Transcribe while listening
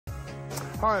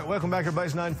All right, welcome back, everybody.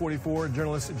 It's 9:44.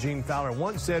 Journalist Gene Fowler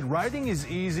once said, "Writing is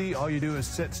easy. All you do is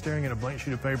sit staring at a blank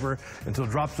sheet of paper until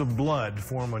drops of blood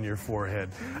form on your forehead."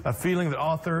 A feeling that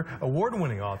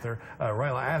award-winning author,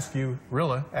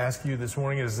 Rilla Askew this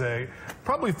morning has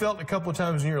probably felt a couple of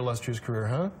times in your illustrious career,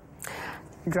 huh?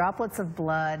 Droplets of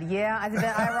blood. Yeah,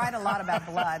 I write a lot about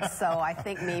blood, so I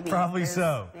think maybe. Probably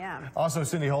so. Yeah. Also,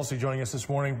 Cindy Halsey joining us this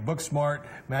morning, Book Smart,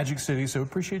 Magic City. So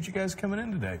appreciate you guys coming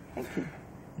in today. Thank you.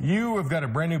 You have got a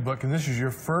brand new book, and this is your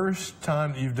first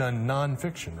time that you've done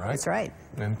nonfiction, right? That's right.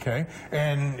 Okay.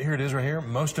 And here it is right here,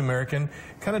 Most American.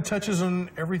 Kind of touches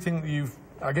on everything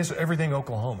that I guess everything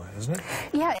Oklahoma, isn't it?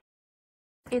 Yeah.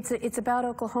 It's about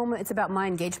Oklahoma. It's about my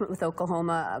engagement with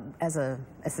Oklahoma as a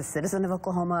citizen of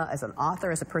Oklahoma, as an author,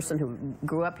 as a person who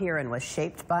grew up here and was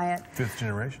shaped by it. Fifth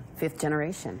generation. Fifth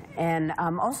generation. And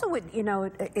also,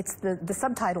 the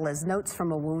subtitle is Notes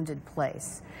from a Wounded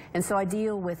Place. And so I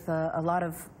deal with a lot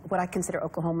of what I consider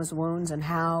Oklahoma's wounds and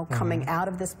how coming out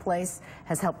of this place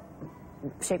has helped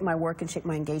shape my work and shape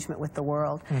my engagement with the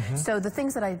world. So the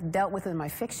things that I dealt with in my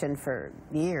fiction for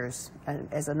years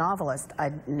as a novelist,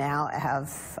 I now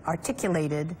have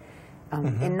articulated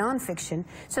in nonfiction.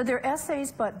 So they're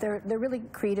essays, but they're really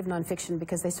creative nonfiction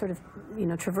because they sort of,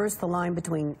 traverse the line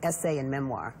between essay and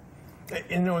memoir.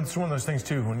 You know, it's one of those things,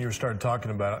 too, when you started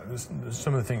talking about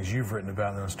some of the things you've written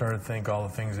about, and I started to think all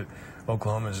the things that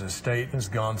Oklahoma as a state has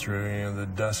gone through, the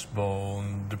Dust Bowl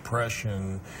and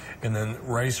Depression, and then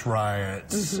race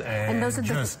riots. And those are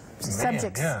the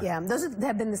subjects, those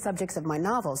have been the subjects of my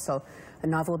novels. So a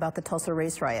novel about the Tulsa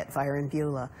race riot, Fire in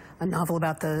Beulah, a novel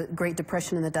about the Great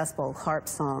Depression and the Dust Bowl, Harp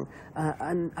Song,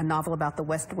 a novel about the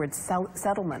westward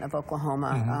settlement of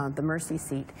Oklahoma, the Mercy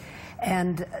Seat.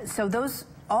 And so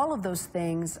all of those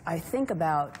things I think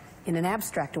about in an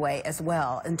abstract way as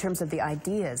well, in terms of the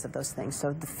ideas of those things.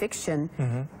 So the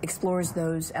fiction explores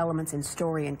those elements in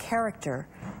story and character,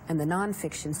 and the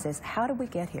nonfiction says, how did we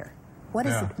get here? What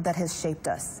is it that has shaped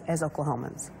us as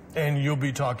Oklahomans? And you'll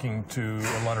be talking to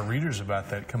a lot of readers about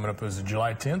that coming up as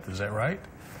July 10th, is that right?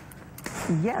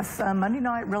 Yes, Monday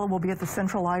night Rilla will be at the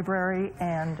Central Library,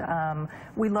 and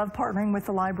we love partnering with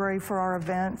the library for our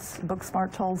events. Book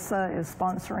Smart Tulsa is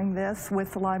sponsoring this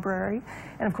with the library,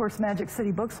 and of course Magic City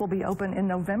Books will be open in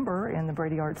November in the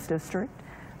Brady Arts District.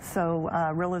 So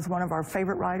Rilla is one of our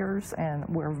favorite writers, and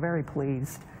we're very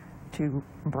pleased to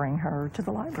bring her to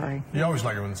the library. You always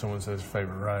like it when someone says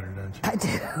favorite writer, don't you? I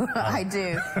do. I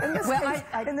do.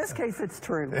 In this case, it's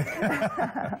true.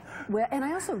 Well, and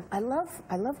I love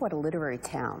what a literary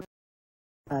town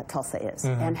Tulsa is,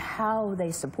 and how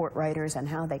they support writers and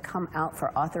how they come out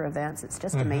for author events. It's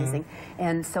just amazing.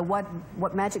 And so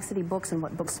what Magic City Books and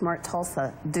what Book Smart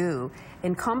Tulsa do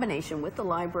in combination with the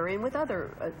library and with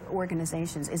other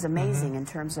organizations is amazing in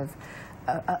terms of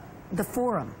the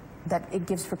forum that it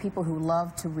gives for people who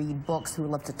love to read books, who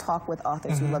love to talk with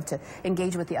authors, who love to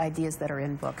engage with the ideas that are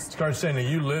in books. Started saying that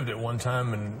you lived at one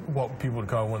time in what people would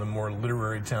call one of the more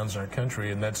literary towns in our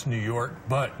country, and that's New York,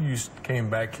 but you came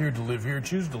back here to live here,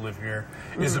 choose to live here.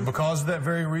 Is it because of that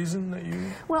very reason that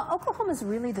you... Well, Oklahoma is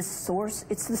really the source.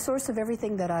 It's the source of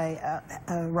everything that I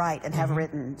write and have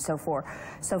written so far.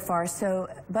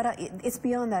 But it's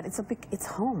beyond that. It's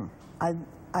home.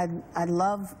 I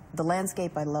love the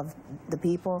landscape. I love the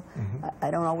people.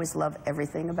 I don't always love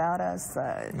everything about us.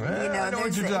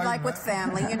 There's like with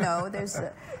family,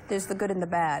 there's the good and the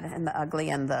bad, and the ugly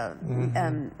and the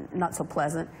not so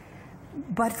pleasant.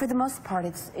 But for the most part,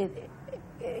 it's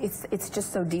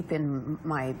just so deep in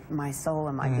my soul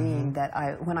and my being that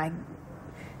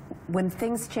when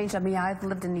things change. I mean, I've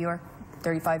lived in New York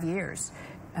 35 years.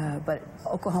 But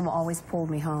Oklahoma always pulled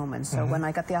me home, and so when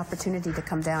I got the opportunity to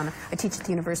come down, I teach at the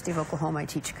University of Oklahoma, I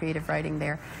teach creative writing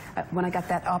there. When I got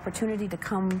that opportunity to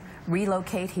come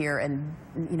relocate here and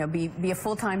be a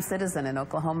full-time citizen in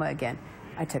Oklahoma again,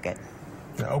 I took it.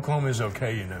 Yeah, Oklahoma is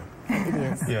okay, you know. It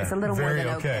is. Yeah, it's a little more than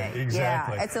okay.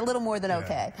 Exactly. Yeah, it's a little more than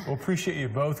okay. Well, appreciate you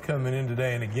both coming in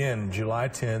today, and again, July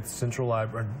 10th, Central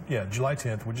Library. Yeah, July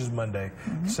 10th, which is Monday,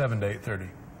 7 to 8:30.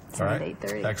 All right.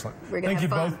 8:30. Excellent. We're going to have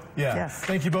fun. Both. Yeah. Yes.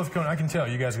 Thank you both for coming. I can tell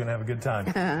you guys are going to have a good time.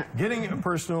 Getting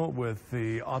personal with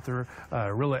the author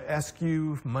Rilla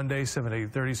Askew, Monday, 7 to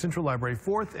 8:30, Central Library,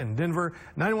 4th in Denver,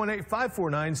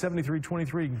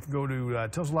 918-549-7323. You can go to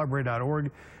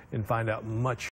tulsalibrary.org and find out much